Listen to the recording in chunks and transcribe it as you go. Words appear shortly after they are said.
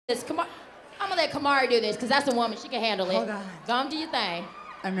I'm gonna let Kamari do this, because that's a woman. She can handle it. Hold on. Go on, do your thing.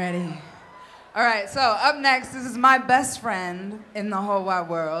 I'm ready. All right, so up next, this is my best friend in the whole wide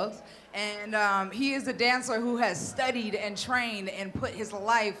world. And he is a dancer who has studied and trained and put his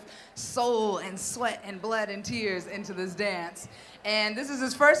life, soul, and sweat and blood and tears into this dance. And this is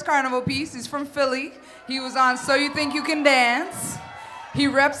his first carnival piece. He's from Philly. He was on So You Think You Can Dance. He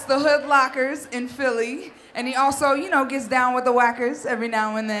reps the Hood Lockers in Philly. And he also, you know, gets down with the whackers every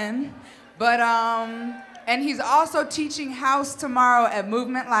now and then. But, and he's also teaching house tomorrow at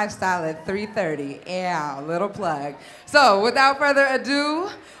Movement Lifestyle at 3:30. Yeah, little plug. So without further ado,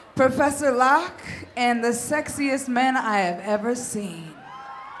 Professor Locke and the sexiest men I have ever seen.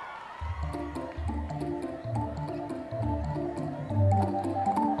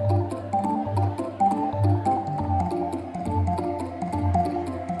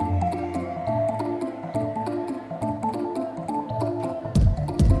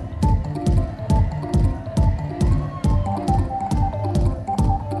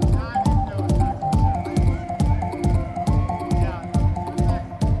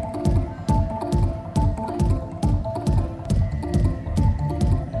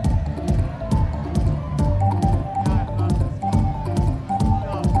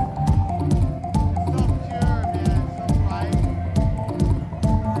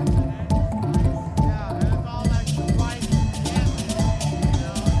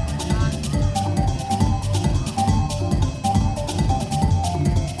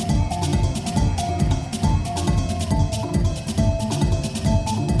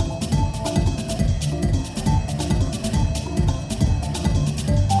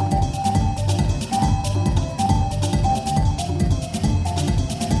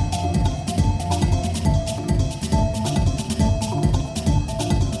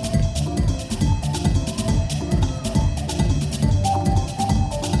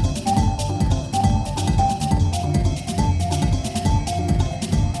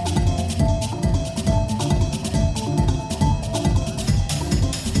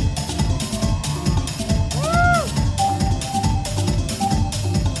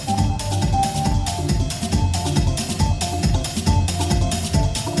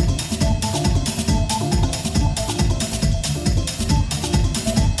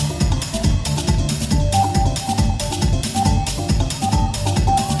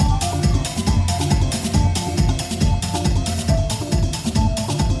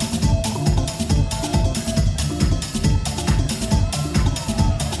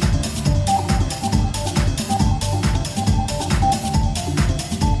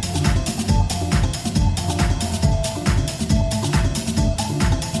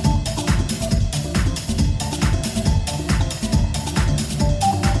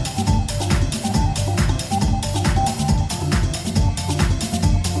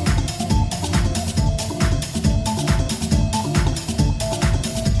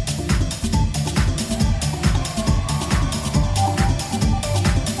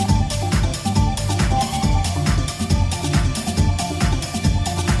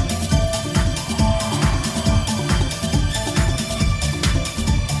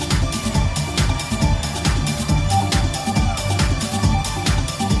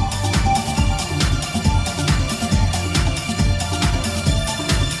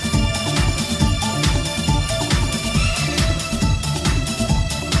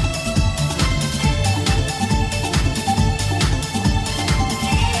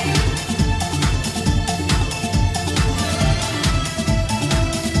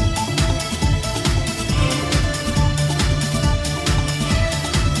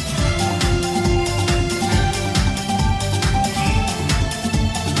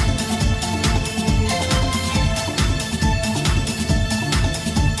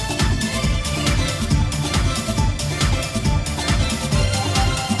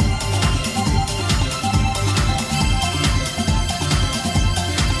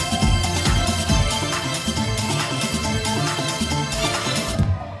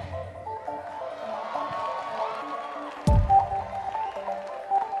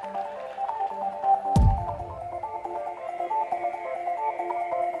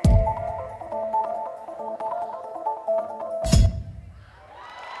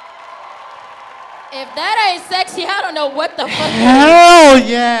 If that ain't sexy, I don't know what the fuck. Hell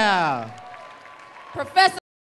yeah! Professor